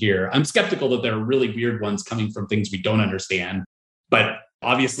question here. I'm skeptical that there are really weird ones coming from things we don't understand, but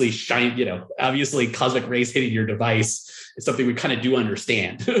obviously, obviously cosmic rays hitting your device is something we kind of do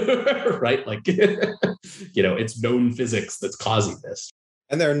understand, right? Like, it's known physics that's causing this.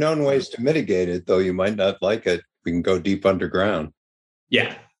 And there are known ways to mitigate it, though you might not like it. We can go deep underground.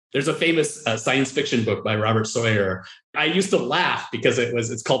 Yeah. There's a famous science fiction book by Robert Sawyer. I used to laugh because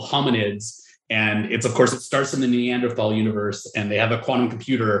it's called Hominids. And it starts in the Neanderthal universe, and they have a quantum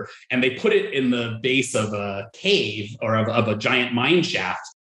computer, and they put it in the base of a cave or of a giant mine shaft.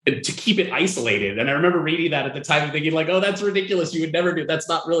 to keep it isolated. And I remember reading that at the time and thinking like, oh, that's ridiculous. You would never do. That's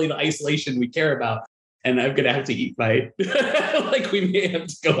not really the isolation we care about. And I'm going to have to eat my, like we may have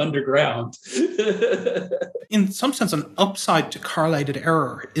to go underground. In some sense, an upside to correlated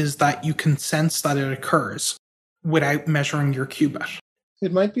error is that you can sense that it occurs without measuring your qubit.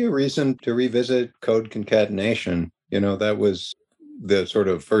 It might be a reason to revisit code concatenation. That was the sort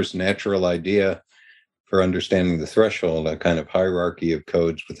of first natural idea for understanding the threshold, a kind of hierarchy of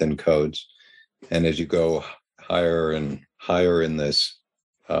codes within codes. And as you go higher and higher in this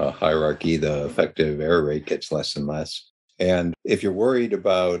hierarchy, the effective error rate gets less and less. And if you're worried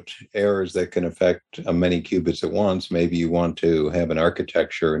about errors that can affect many qubits at once, maybe you want to have an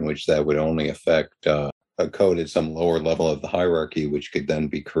architecture in which that would only affect a code at some lower level of the hierarchy, which could then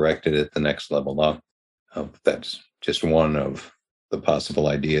be corrected at the next level up. That's just one of the possible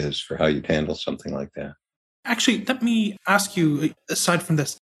ideas for how you'd handle something like that. Actually, let me ask you, aside from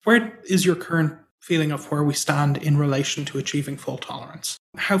this, where is your current feeling of where we stand in relation to achieving full tolerance?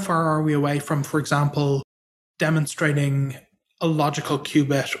 How far are we away from, for example, demonstrating a logical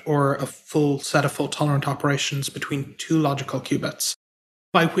qubit or a full set of full tolerant operations between two logical qubits?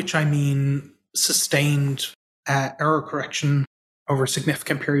 By which I mean sustained error correction over a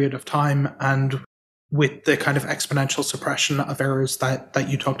significant period of time and with the kind of exponential suppression of errors that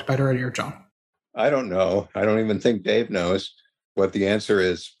you talked about earlier, John? I don't know. I don't even think Dave knows what the answer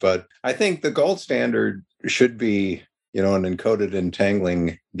is. But I think the gold standard should be, an encoded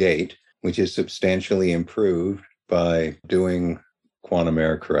entangling gate, which is substantially improved by doing quantum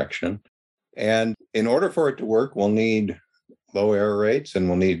error correction. And in order for it to work, we'll need low error rates and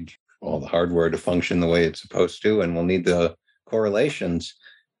we'll need all the hardware to function the way it's supposed to. And we'll need the correlations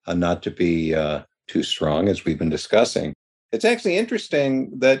not to be too strong, as we've been discussing. It's actually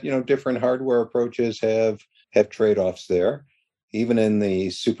interesting that, different hardware approaches have trade-offs there. Even in the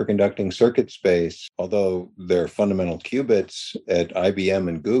superconducting circuit space, although their fundamental qubits at IBM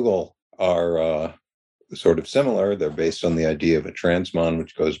and Google are sort of similar, they're based on the idea of a transmon,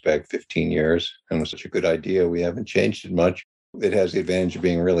 which goes back 15 years and was such a good idea. We haven't changed it much. It has the advantage of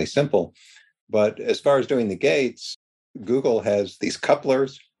being really simple. But as far as doing the gates, Google has these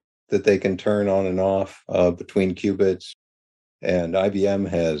couplers that they can turn on and off between qubits. And IBM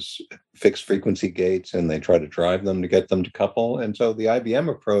has fixed frequency gates, and they try to drive them to get them to couple. And so the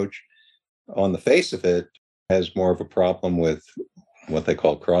IBM approach, on the face of it, has more of a problem with what they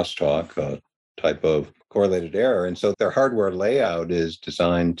call crosstalk, a type of correlated error. And so their hardware layout is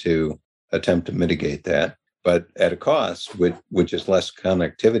designed to attempt to mitigate that, but at a cost, which is less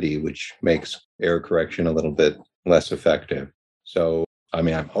connectivity, which makes error correction a little bit less effective. So, I'm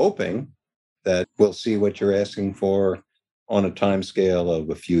hoping that we'll see what you're asking for on a time scale of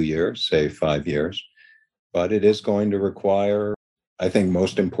a few years, say 5 years. But it is going to require, I think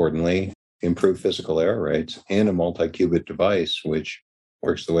most importantly, improved physical error rates in a multi-qubit device, which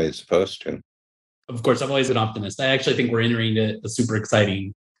works the way it's supposed to. Of course, I'm always an optimist. I actually think we're entering a super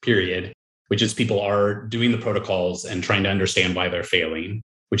exciting period, which is people are doing the protocols and trying to understand why they're failing,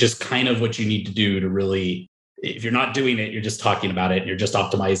 which is kind of what you need to do to really, if you're not doing it, you're just talking about it, and you're just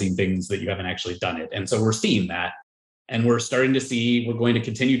optimizing things that you haven't actually done it. And so we're seeing that. And we're going to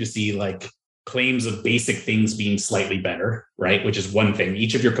continue to see like claims of basic things being slightly better, right? Which is one thing.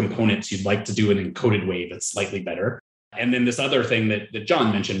 Each of your components, you'd like to do an encoded way that's slightly better. And then this other thing that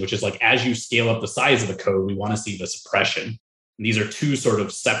John mentioned, which is like, as you scale up the size of the code, we want to see the suppression. And these are two sort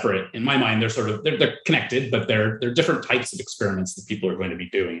of separate, in my mind, they're connected, but they're different types of experiments that people are going to be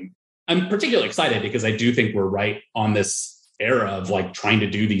doing. I'm particularly excited because I do think we're right on this era of like trying to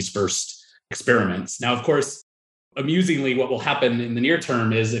do these first experiments. Now, of course, amusingly, what will happen in the near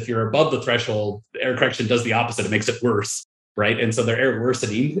term is if you're above the threshold, error correction does the opposite. It makes it worse, right? And so they're error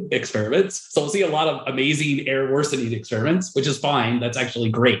worsening experiments. So we'll see a lot of amazing error worsening experiments, which is fine. That's actually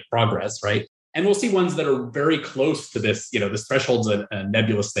great progress, right? And we'll see ones that are very close to this. This threshold's a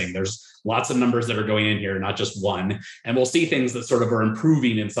nebulous thing. There's lots of numbers that are going in here, not just one. And we'll see things that sort of are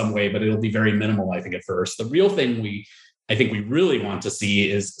improving in some way, but it'll be very minimal, I think, at first. The real thing I think we really want to see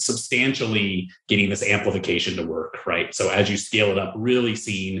is substantially getting this amplification to work, right? So as you scale it up, really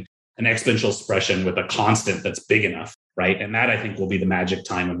seeing an exponential suppression with a constant that's big enough, right? And that I think will be the magic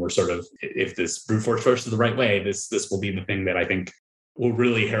time. And we're sort of, if this brute force first is the right way, this will be the thing that I think will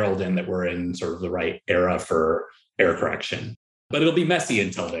really herald in that we're in sort of the right era for error correction. But it'll be messy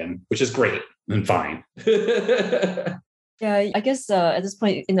until then, which is great and fine. Yeah, I guess at this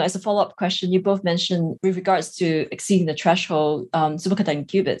point, as a follow-up question, you both mentioned with regards to exceeding the threshold, superconducting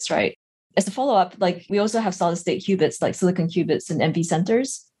qubits, right? As a follow-up, like we also have solid-state qubits like silicon qubits and NV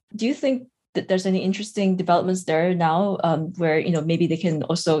centers. Do you think that there's any interesting developments there now where, maybe they can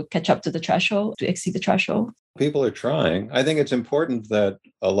also catch up to the threshold, to exceed the threshold? People are trying. I think it's important that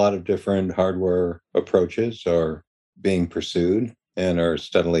a lot of different hardware approaches are being pursued and are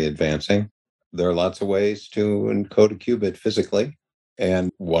steadily advancing. There are lots of ways to encode a qubit physically.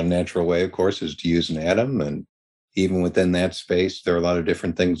 And one natural way, of course, is to use an atom. And even within that space, there are a lot of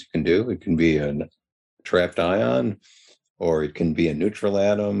different things you can do. It can be a trapped ion, or it can be a neutral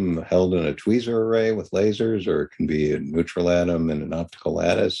atom held in a tweezer array with lasers, or it can be a neutral atom in an optical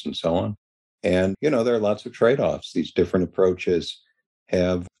lattice, and so on. And, there are lots of trade-offs. These different approaches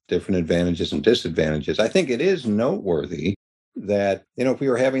have different advantages and disadvantages. I think it is noteworthy that, if we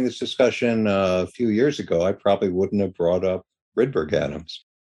were having this discussion a few years ago, I probably wouldn't have brought up Rydberg atoms,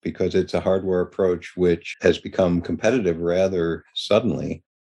 because it's a hardware approach which has become competitive rather suddenly.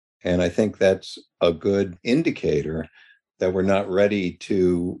 And I think that's a good indicator that we're not ready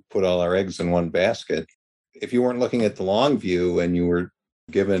to put all our eggs in one basket. If you weren't looking at the long view and you were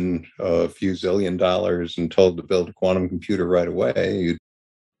given a few zillion dollars and told to build a quantum computer right away,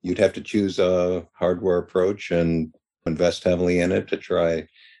 you'd have to choose a hardware approach and invest heavily in it to try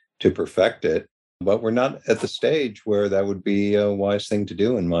to perfect it. But we're not at the stage where that would be a wise thing to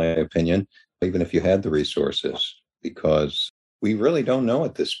do, in my opinion, even if you had the resources, because we really don't know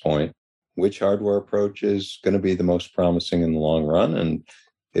at this point which hardware approach is going to be the most promising in the long run. And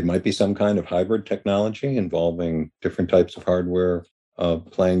it might be some kind of hybrid technology involving different types of hardware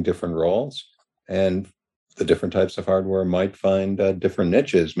playing different roles. And the different types of hardware might find different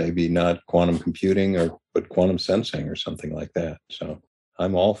niches, maybe not quantum computing, but quantum sensing or something like that. So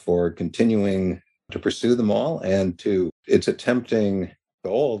I'm all for continuing to pursue them all, and it's a tempting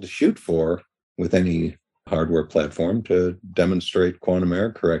goal to shoot for with any hardware platform, to demonstrate quantum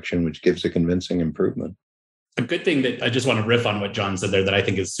error correction, which gives a convincing improvement. A good thing that I just want to riff on what John said there that I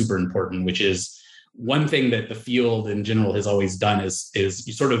think is super important, which is one thing that the field in general has always done is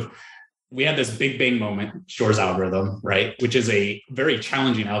we had this big bang moment, Shor's algorithm, right? Which is a very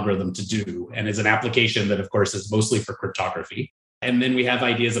challenging algorithm to do, and is an application that, of course, is mostly for cryptography. And then we have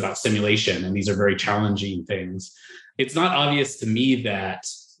ideas about simulation, and these are very challenging things. It's not obvious to me that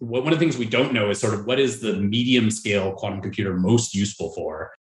one of the things we don't know is sort of what is the medium scale quantum computer most useful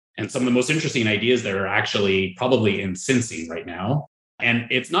for. And some of the most interesting ideas there are actually probably in sensing right now. And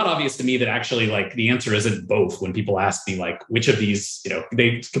it's not obvious to me that actually the answer isn't both. When people ask me which of these,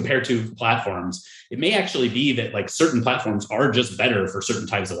 they compare to platforms, it may actually be that certain platforms are just better for certain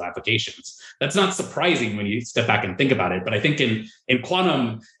types of applications. That's not surprising when you step back and think about it. But I think in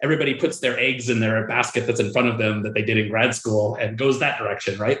quantum, everybody puts their eggs in their basket that's in front of them that they did in grad school and goes that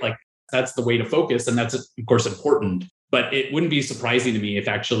direction, right? That's the way to focus. And that's, of course, important. But it wouldn't be surprising to me if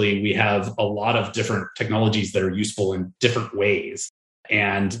actually we have a lot of different technologies that are useful in different ways.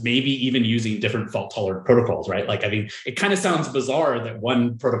 And maybe even using different fault-tolerant protocols, right? It kind of sounds bizarre that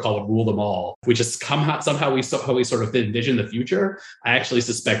one protocol would rule them all, which is somehow how we sort of envision the future. I actually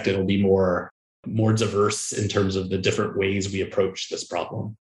suspect it'll be more diverse in terms of the different ways we approach this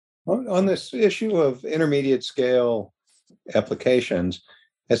problem. On this issue of intermediate scale applications,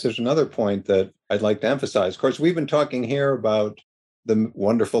 yes, there's another point that I'd like to emphasize. Of course, we've been talking here about the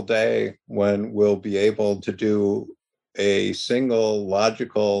wonderful day when we'll be able to do a single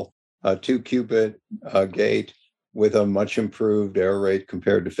logical 2-qubit gate with a much improved error rate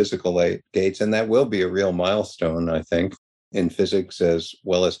compared to physical gates. And that will be a real milestone, I think, in physics as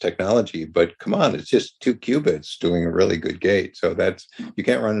well as technology. But come on, it's just 2 qubits doing a really good gate. So you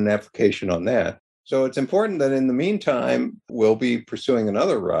can't run an application on that. So it's important that in the meantime, we'll be pursuing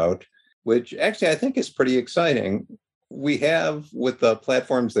another route, which actually I think is pretty exciting. We have, with the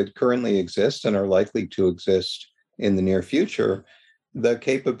platforms that currently exist and are likely to exist in the near future, the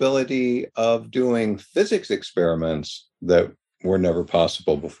capability of doing physics experiments that were never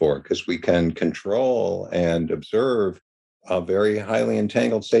possible before, because we can control and observe very highly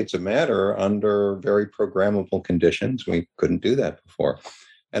entangled states of matter under very programmable conditions. We couldn't do that before.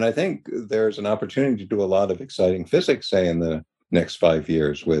 And I think there's an opportunity to do a lot of exciting physics, say, in the next 5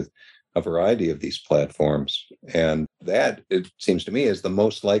 years with a variety of these platforms. And that, it seems to me, is the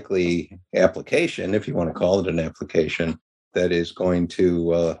most likely application, if you want to call it an application, that is going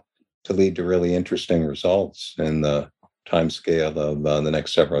to lead to really interesting results in the timescale of the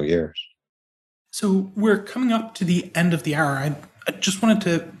next several years. So we're coming up to the end of the hour. I just wanted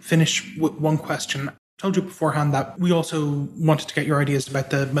to finish with one question. I told you beforehand that we also wanted to get your ideas about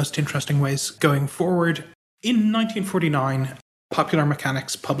the most interesting ways going forward. In 1949, Popular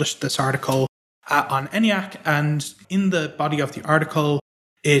Mechanics published this article on ENIAC, and in the body of the article,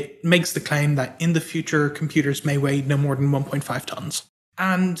 it makes the claim that in the future, computers may weigh no more than 1.5 tons.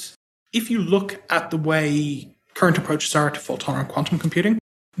 And if you look at the way current approaches are to fault-tolerant quantum computing,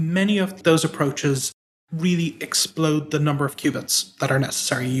 many of those approaches really explode the number of qubits that are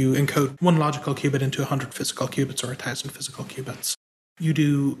necessary. You encode one logical qubit into 100 physical qubits or 1,000 physical qubits. You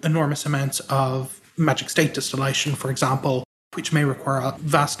do enormous amounts of magic state distillation, for example, which may require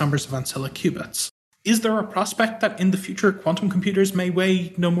vast numbers of ancilla qubits. Is there a prospect that in the future quantum computers may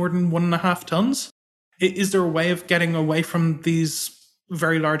weigh no more than 1.5 tons? Is there a way of getting away from these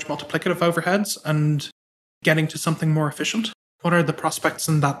very large multiplicative overheads and getting to something more efficient? What are the prospects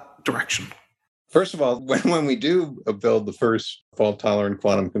in that direction? First of all, when we do build the first fault-tolerant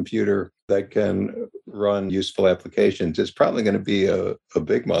quantum computer that can run useful applications, it's probably going to be a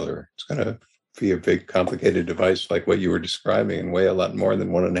big mother. It's going to be a big, complicated device like what you were describing and weigh a lot more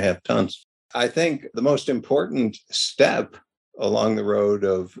than 1.5 tons. I think the most important step along the road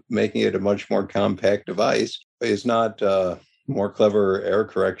of making it a much more compact device is not more clever error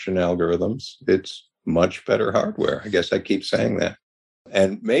correction algorithms. It's much better hardware. I guess I keep saying that.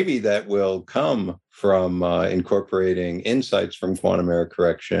 And maybe that will come from incorporating insights from quantum error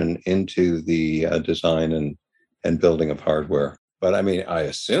correction into the design and building of hardware. But I mean, I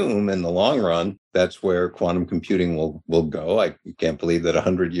assume in the long run, that's where quantum computing will go. I can't believe that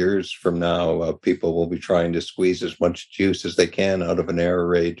 100 years from now, people will be trying to squeeze as much juice as they can out of an error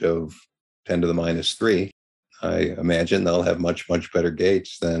rate of 10 to the minus 3. I imagine they'll have much, much better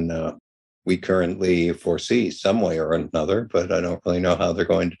gates than we currently foresee some way or another, but I don't really know how they're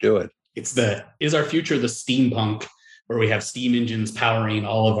going to do it. Is our future the steampunk, where we have steam engines powering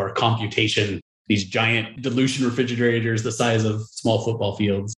all of our computation, these giant dilution refrigerators the size of small football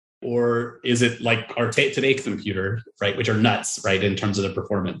fields? Or is it like our today's computer, right, which are nuts, right, in terms of the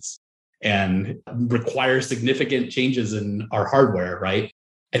performance and require significant changes in our hardware, right?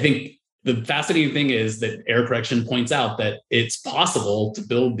 I think the fascinating thing is that error correction points out that it's possible to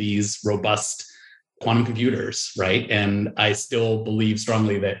build these robust quantum computers, right? And I still believe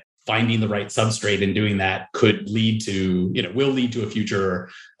strongly that finding the right substrate and doing that could lead to, will lead to a future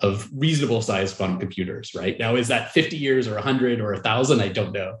of reasonable sized quantum computers, right? Now, is that 50 years or 100 or 1,000? I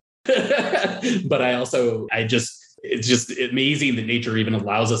don't know. But it's just amazing that nature even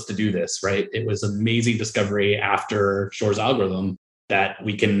allows us to do this, right? It was an amazing discovery after Shor's algorithm that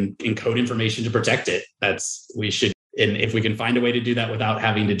we can encode information to protect it. And if we can find a way to do that without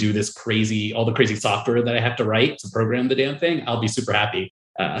having to do all the crazy software that I have to write to program the damn thing, I'll be super happy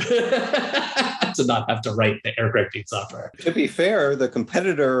to not have to write the error correcting software. To be fair, the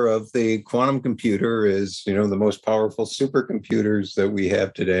competitor of the quantum computer is, the most powerful supercomputers that we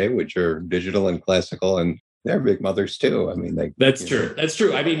have today, which are digital and classical, and they're big mothers too. I mean, That's true. That's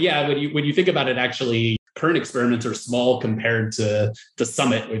true. I mean, yeah, when you think about it, actually, current experiments are small compared to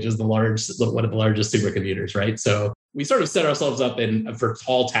Summit, which is one of the largest supercomputers, right? So we sort of set ourselves up for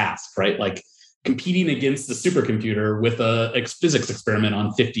tall tasks, right? Like competing against the supercomputer with a physics experiment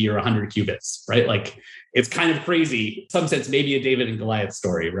on 50 or 100 qubits, right? Like it's kind of crazy. In some sense, maybe a David and Goliath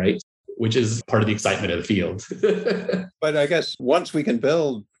story, right? Which is part of the excitement of the field. But I guess once we can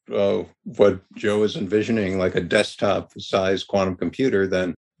build what Joe is envisioning, like a desktop-sized quantum computer,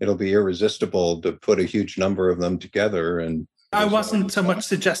 then it'll be irresistible to put a huge number of them together. And I wasn't so much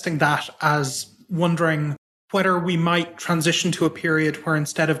suggesting that as wondering whether we might transition to a period where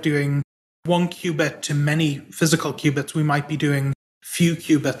instead of doing one qubit to many physical qubits, we might be doing few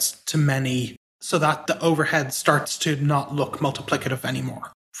qubits to many, so that the overhead starts to not look multiplicative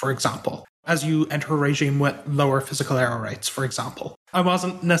anymore, for example, as you enter a regime with lower physical error rates, for example. I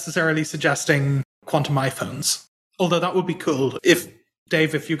wasn't necessarily suggesting quantum iPhones, although that would be cool.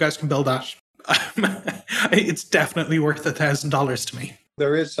 Dave, if you guys can build that, it's definitely worth $1,000 to me.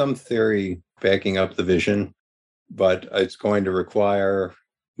 There is some theory backing up the vision, but it's going to require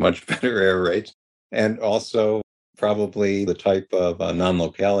much better error rates, and also probably the type of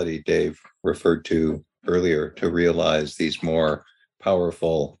non-locality Dave referred to earlier to realize these more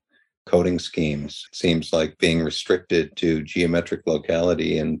powerful coding schemes. It seems like being restricted to geometric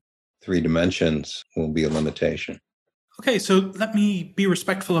locality in 3 dimensions will be a limitation. Okay, so let me be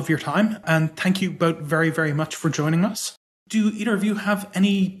respectful of your time, and thank you both very, very much for joining us. Do either of you have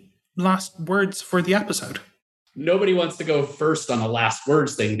any last words for the episode? Nobody wants to go first on a last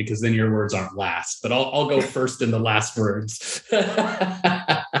words thing because then your words aren't last, but I'll go first in the last words.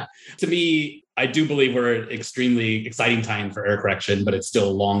 To me, I do believe we're at an extremely exciting time for error correction, but it's still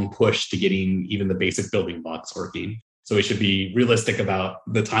a long push to getting even the basic building blocks working. So we should be realistic about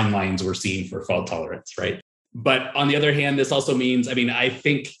the timelines we're seeing for fault tolerance, right? But on the other hand, this also means, I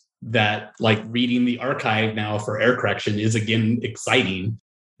think that like reading the archive now for error correction is again exciting.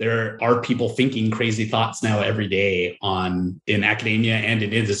 there are people thinking crazy thoughts now every day in academia and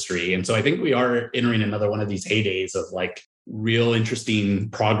in industry. And so I think we are entering another one of these heydays of like real interesting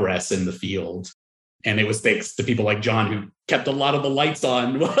progress in the field. And it was thanks to people like John who kept a lot of the lights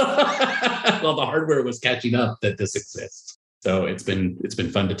on while the hardware was catching up that this exists. So it's been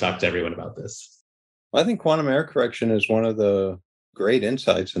fun to talk to everyone about this. I think quantum error correction is one of the great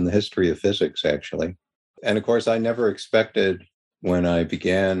insights in the history of physics, actually. And of course, I never expected when I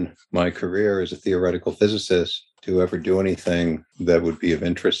began my career as a theoretical physicist to ever do anything that would be of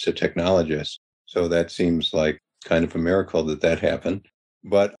interest to technologists. So that seems like kind of a miracle that happened.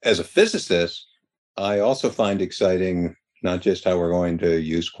 But as a physicist, I also find exciting not just how we're going to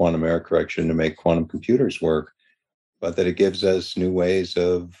use quantum error correction to make quantum computers work, but that it gives us new ways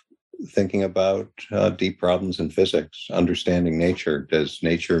of thinking about deep problems in physics, understanding nature. Does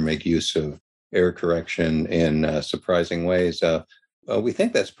nature make use of error correction in surprising ways? We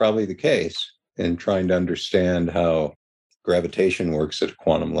think that's probably the case in trying to understand how gravitation works at a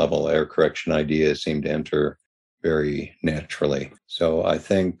quantum level. Error correction ideas seem to enter very naturally. So I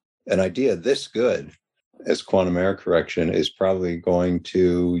think an idea this good as quantum error correction is probably going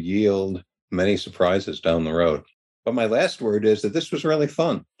to yield many surprises down the road. But my last word is that this was really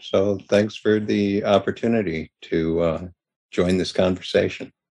fun. So thanks for the opportunity to join this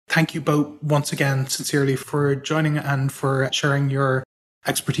conversation. Thank you both once again, sincerely, for joining and for sharing your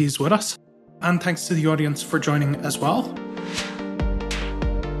expertise with us. And thanks to the audience for joining as well.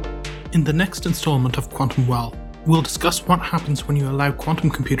 In the next installment of Quantum Well, we'll discuss what happens when you allow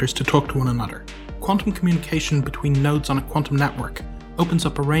quantum computers to talk to one another. Quantum communication between nodes on a quantum network opens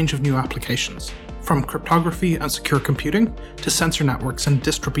up a range of new applications, from cryptography and secure computing to sensor networks and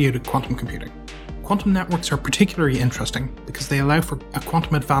distributed quantum computing. Quantum networks are particularly interesting because they allow for a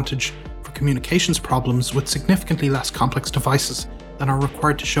quantum advantage for communications problems with significantly less complex devices than are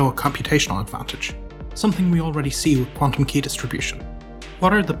required to show a computational advantage, something we already see with quantum key distribution.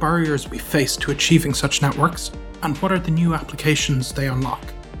 What are the barriers we face to achieving such networks, and what are the new applications they unlock?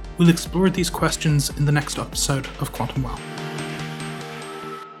 We'll explore these questions in the next episode of Quantum Well.